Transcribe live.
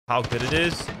how good it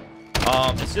is.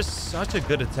 It's just such a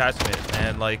good attachment,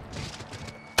 man. Like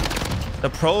the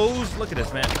pros, look at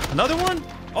this, man. Another one.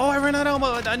 Oh, I ran out of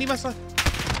ammo. I need my stuff.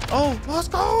 Oh, let's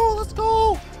go. Let's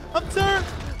go.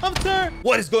 I'm turned.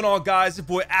 What is going on, guys? Your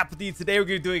boy Apathy. Today we're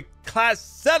gonna do a class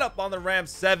setup on the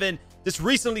RAM-7. This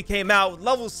recently came out,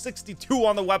 level 62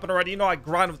 on the weapon already. You know I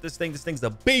grind with this thing. This thing's a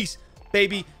beast,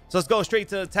 baby. So let's go straight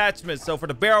to attachments. So for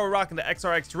the barrel, we're rocking the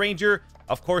XRX Ranger.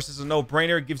 Of course, it's a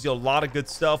no-brainer. It gives you a lot of good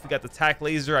stuff. We got the tac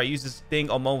laser. I use this thing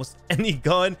on almost any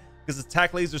gun because the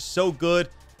tac laser is so good.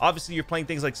 Obviously, you're playing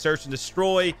things like search and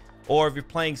destroy, or if you're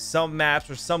playing some maps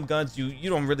or some guns, you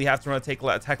don't really have to run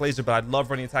a tac laser, but I love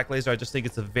running a tac laser. I just think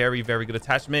it's a very, very good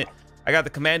attachment. I got the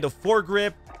Commando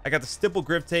foregrip. I got the stipple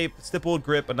grip tape, stippled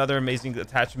grip, another amazing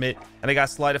attachment, and I got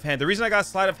sleight of hand. The reason I got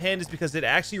sleight of hand is because it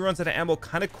actually runs out of ammo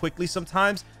kind of quickly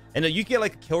sometimes, and you get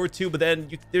like a kill or two, but then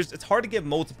it's hard to get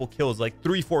multiple kills, like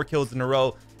 3-4 kills in a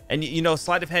row. And you know,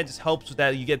 sleight of hand just helps with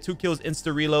that. You get 2 kills,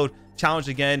 insta reload, challenge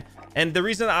again. And the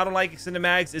reason I don't like extended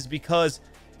mags is because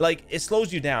like it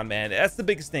slows you down, man. That's the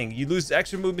biggest thing. You lose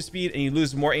extra movement speed and you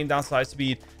lose more aim down slide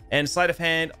speed. And sleight of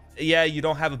hand, yeah, you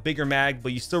don't have a bigger mag,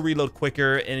 but you still reload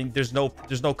quicker, and there's no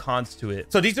cons to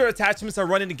it. So these are attachments that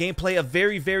run into gameplay, a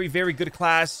very, very, very good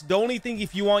class. The only thing,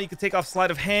 if you want, you can take off sleight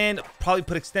of hand, probably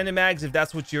put extended mags if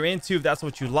that's what you're into, if that's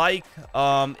what you like.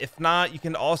 If not, you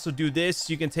can also do this.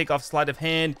 You can take off sleight of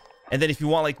hand, and then if you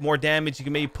want like more damage, you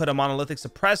can maybe put a monolithic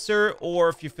suppressor, or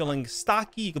if you're feeling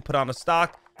stocky, you can put on a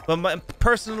stock. But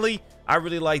personally, I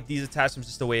really like these attachments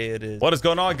just the way it is. What is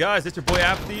going on, guys? It's your boy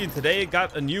Apathy, and today I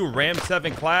got a new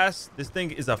RAM-7 class. This thing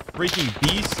is a freaking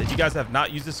beast. If you guys have not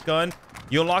used this gun,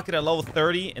 you unlock it at level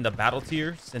 30 in the battle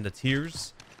tiers,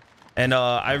 and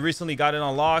I recently got it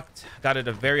unlocked, got it at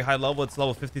a very high level. It's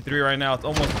level 53 right now. It's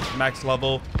almost max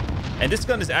level, and this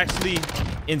gun is actually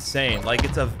insane. Like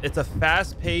it's a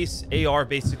fast-paced AR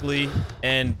basically,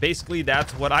 and basically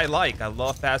that's what I like. I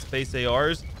love fast-paced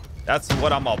ARs. That's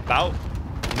what I'm about.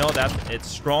 You know, it's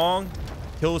strong,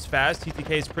 kills fast, TTK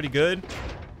is pretty good,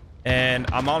 and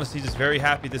I'm honestly just very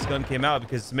happy this gun came out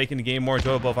because it's making the game more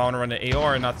enjoyable if I want to run an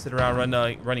AR and not sit around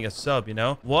running a sub. You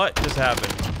know what just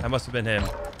happened? That must have been him.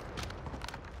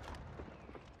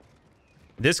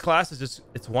 This class is just,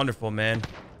 it's wonderful, man.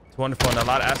 It's wonderful in a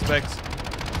lot of aspects.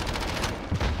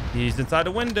 He's inside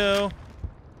the window,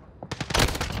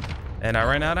 and I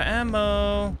ran out of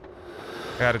ammo.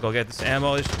 I gotta go get this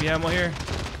ammo. There should be ammo here.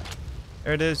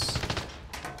 There it is.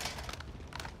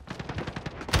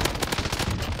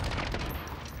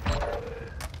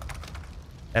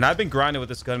 And I've been grinding with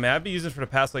this gun, man. I've been using it for the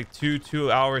past like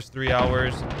 2 hours, 3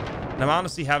 hours, and I'm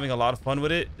honestly having a lot of fun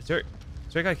with it. Is there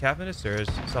a guy capping this, or is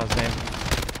saw his name?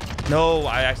 No,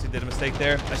 I actually did a mistake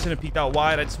there. I shouldn't have peeked out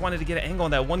wide. I just wanted to get an angle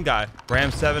on that one guy.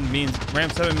 RAM-7 means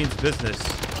business.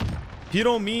 If you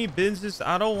don't mean business,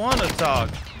 I don't want to talk.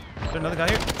 Is there another guy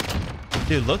here?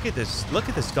 Dude, look at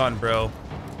this gun, bro.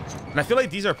 And I feel like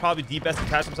these are probably the best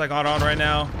attachments I got on right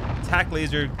now. Tac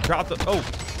laser, drop the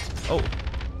oh,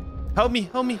 help me.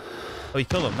 Oh, you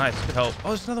killed him. Nice, good help. Oh,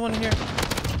 there's another one in here.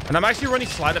 And I'm actually running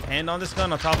sleight of hand on this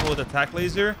gun on top of with a tac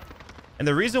laser. And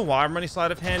the reason why I'm running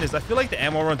sleight of hand is I feel like the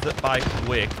ammo runs by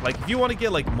quick. Like if you want to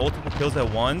get like multiple kills at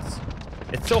once,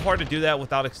 it's so hard to do that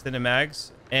without extended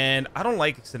mags. And I don't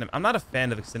like I'm not a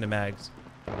fan of extended mags.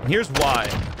 And here's why.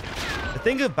 The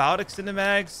thing about extended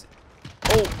mags,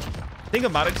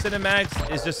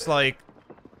 is just like,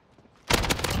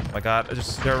 oh my god,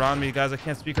 they're around me, guys. I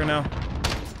can't speak right now.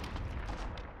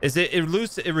 Is it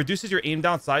reduces your aim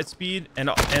down side speed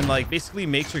and like basically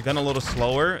makes your gun a little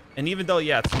slower. And even though,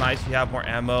 yeah, it's nice, you have more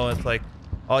ammo, it's like,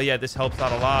 oh yeah, this helps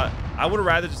out a lot. I would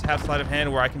rather just have sleight of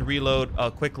hand where I can reload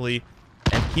quickly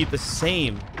and keep the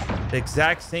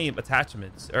exact same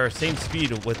attachments or same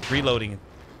speed with reloading.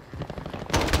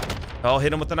 Oh,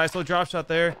 hit him with a nice little drop shot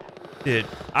there. Dude,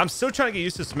 I'm still trying to get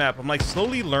used to this map. I'm like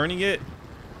slowly learning it.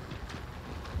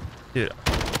 Dude,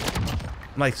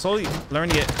 I'm like slowly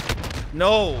learning it.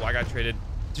 No, I got traded.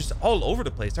 Just all over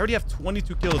the place. I already have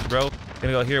 22 kills, bro.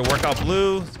 Gonna go here, work out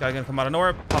blue. This guy gonna come out of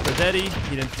nowhere. Pop a Deddy.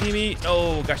 He didn't see me.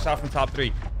 Oh, got shot from top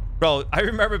 3. Bro, I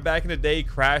remember back in the day,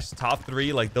 crash top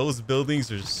 3. Like those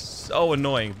buildings are so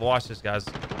annoying. But watch this, guys.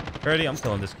 Ready? I'm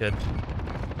killing this kid.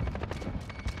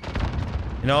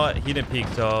 You know what? He didn't peek,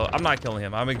 so I'm not killing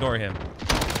him. I'm ignoring him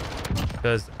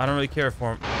because I don't really care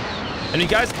for him. And you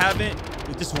guys haven't,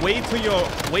 just wait till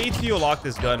you unlock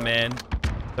this gun, man.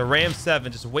 The RAM-7,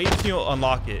 just wait till you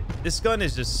unlock it. This gun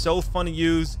is just so fun to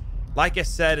use. Like I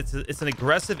said, it's an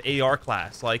aggressive AR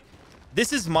class. Like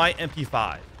this is my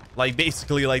MP5. Like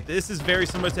basically, like this is very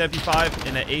similar to MP5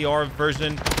 in an AR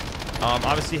version.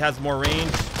 Obviously has more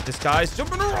range. This guy's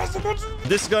jumping around so much.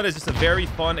 This gun is just a very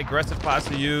fun, aggressive class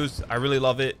to use. I really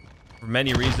love it for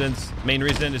many reasons. Main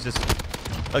reason is just,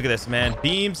 look at this, man.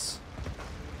 Beams.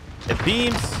 It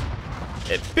beams.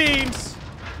 It beams.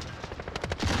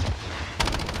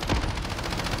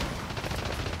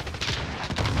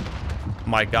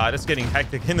 My God, it's getting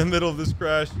hectic in the middle of this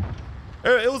crash.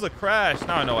 It was a crash.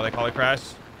 Now I know why they call it crash.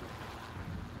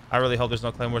 I really hope there's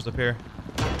no claymores up here.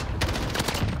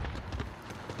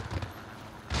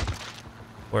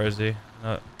 Where is he?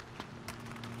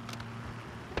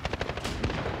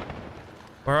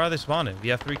 Where are they spawning? We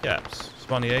have 3 caps.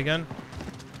 Spawn the A again.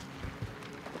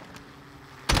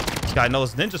 This guy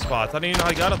knows ninja spots. I don't even know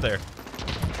how he got up there.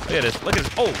 Look at this. Look at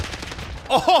this.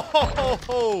 Oh.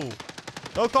 Oh.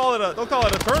 Don't call it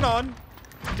a turn on.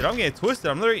 Dude, I'm getting twisted.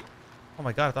 I'm literally. Oh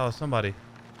my God, I thought it was somebody.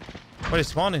 What is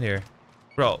spawning here?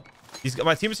 Bro,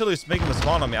 my team is literally making the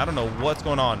spawn on me. I don't know what's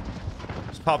going on.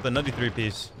 Just popped the nutty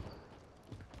 3-piece.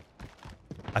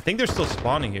 I think they're still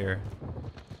spawning here.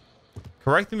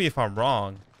 Correct me if I'm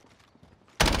wrong.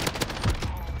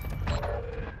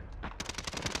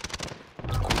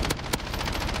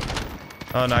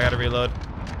 Oh no, I gotta reload.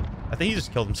 I think he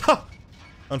just killed himself.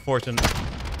 Unfortunate.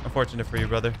 Unfortunate for you,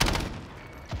 brother.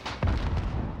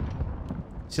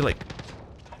 See, like,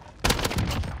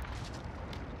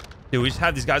 dude, we just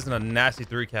had these guys in a nasty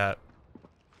 3-cap.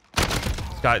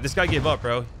 This guy gave up,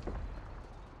 bro.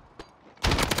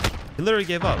 He literally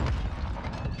gave up.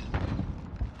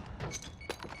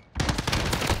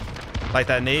 Like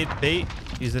that nade bait.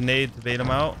 Use a nade to bait him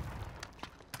out.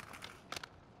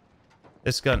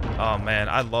 This gun, oh man,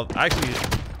 I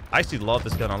actually love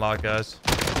this gun a lot, guys.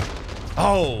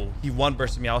 Oh, he one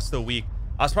bursted me. I was still weak.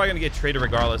 I was probably gonna get traded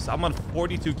regardless. I'm on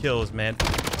 42 kills, man.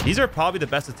 These are probably the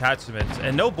best attachments.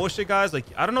 And no bullshit, guys. Like,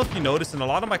 I don't know if you noticed in a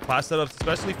lot of my class setups,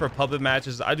 especially for public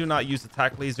matches, I do not use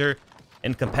attack laser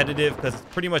in competitive because it's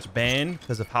pretty much banned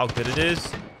because of how good it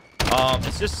is.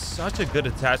 It's just such a good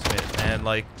attachment, man.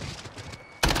 Like,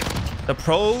 the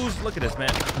pros, look at this,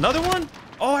 man. Another one?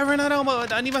 Oh, I ran out of ammo.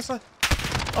 I need my slide.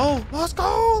 Oh, let's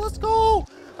go.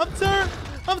 I'm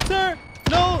turned.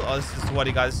 No. Oh, this is a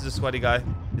sweaty guy.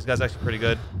 This guy's actually pretty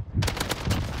good.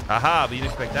 Haha, but you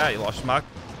didn't expect that, you lost schmuck.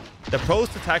 The pros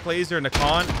to attack laser and the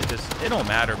con, it don't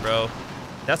matter, bro.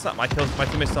 That's not my kill. My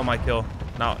teammates stole my kill.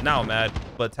 Now I'm mad.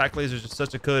 But attack laser is just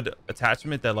such a good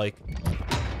attachment that, like,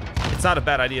 it's not a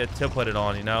bad idea to put it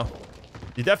on, you know?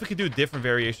 You definitely could do different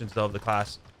variations, though, of the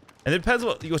class. And it depends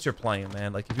what you're playing,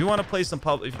 man. Like, if you want to play some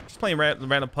pub, if you're just playing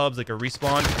random pubs, like a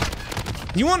respawn,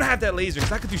 you want to have that laser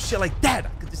because I could do shit like that. I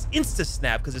could just insta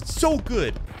snap because it's so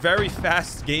good. Very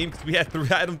fast game because we had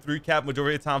 3-cap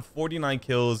majority of the time, 49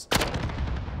 kills.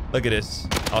 Look at this.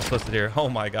 I was supposed to hear. Oh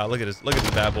my God, look at this. Look at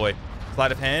this bad boy.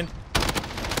 Sleight of hand.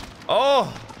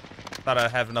 Oh, thought I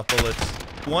have enough bullets.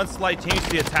 One slight change to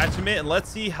the attachment, and let's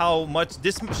see how much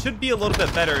this should be a little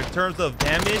bit better in terms of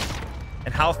damage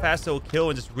and how fast it will kill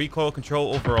and just recoil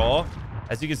control overall.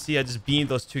 As you can see, I just beamed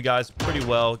those 2 guys pretty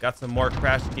well. Got some more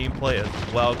crash gameplay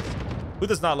as well. Who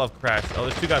does not love crash? Oh,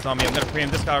 there's 2 guys on me. I'm gonna pre-aim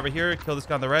this guy over here, kill this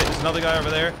guy on the right. There's another guy over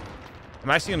there. I'm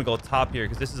actually gonna go top here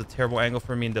because this is a terrible angle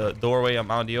for me in the doorway. I'm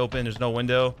out in the open. There's no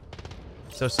window.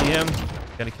 So see him.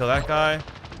 Gonna kill that guy.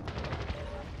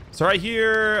 So right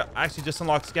here, I actually just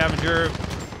unlocked scavenger.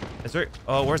 Is there?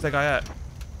 Oh, where's that guy at?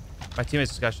 My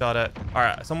teammates just got shot at. All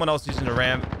right, someone else using the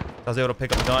RAM. I was able to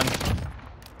pick up a gun.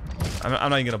 I'm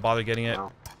not even gonna bother getting it. I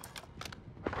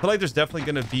feel like there's definitely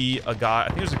gonna be a guy. I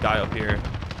think there's a guy up here.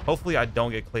 Hopefully I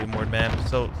don't get claymored, man.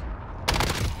 So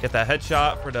get that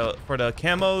headshot for the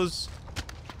camos.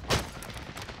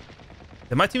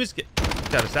 Did my teammates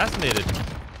got assassinated?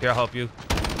 Here, I'll help you.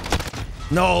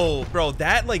 No, bro,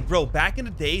 back in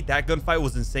the day, that gunfight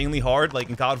was insanely hard, like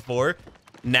in COD 4.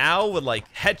 Now with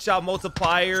like headshot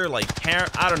multiplier, like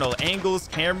I don't know, angles,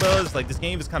 cameras, like this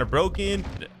game is kind of broken.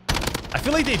 I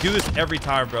feel like they do this every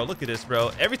time, bro. Look at this,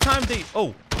 bro. Every time they,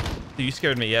 oh, dude, you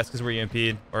scared me. Yes, because we're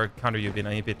EMP'd or counter UV,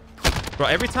 not EMP'd. Bro,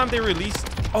 every time they release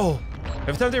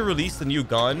the new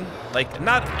gun, like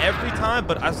not every time,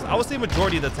 but I would say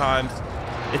majority of the times,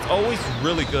 it's always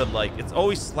really good. Like it's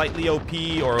always slightly OP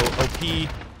or OP,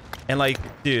 and like,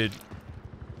 dude,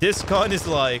 this gun is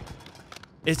like,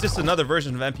 it's just another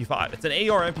version of MP5. It's an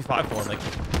AR MP5 form. Like,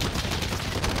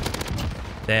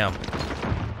 damn.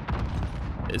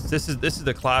 This is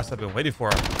the class I've been waiting for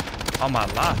all my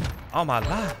life. All my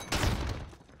life.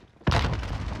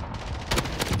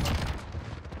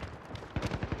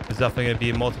 There's definitely gonna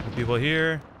be multiple people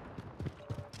here.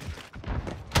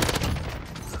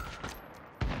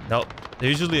 Nope.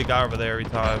 There's usually a guy over there every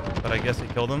time, but I guess he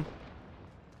killed him.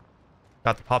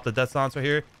 Got to pop the death silencer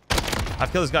here.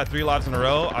 I've killed this guy 3 lives in a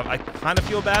row. I kind of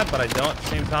feel bad, but I don't at the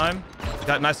same time.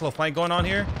 Got a nice little flank going on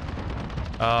here.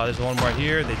 There's one more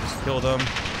here. They just killed him.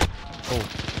 Oh.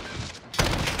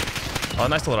 Oh,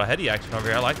 nice little heady action over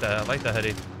here. I like that. I like that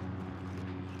heady.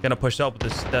 Gonna push up with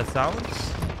this death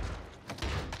silence.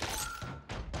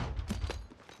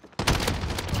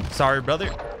 Sorry,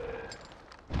 brother.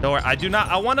 Don't worry. I do not.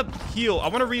 I want to heal. I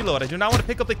want to reload. I do not want to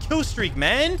pick up the kill streak,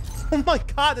 man. Oh my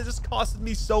god, that just costed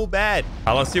me so bad.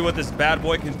 Let's see what this bad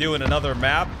boy can do in another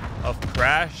map of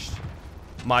Crash.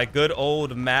 My good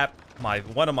old map.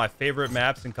 One of my favorite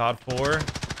maps in COD 4.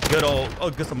 Good old. Oh,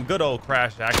 some good old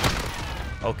Crash action.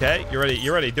 Okay, you're ready.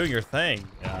 You're already doing your thing.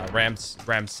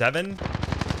 RAM-7.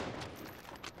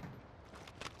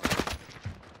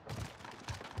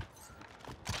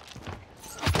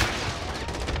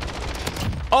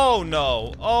 Oh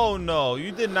no. Oh no.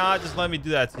 You did not just let me do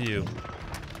that to you.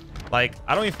 Like,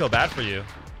 I don't even feel bad for you.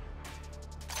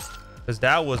 Because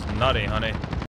that was nutty, honey.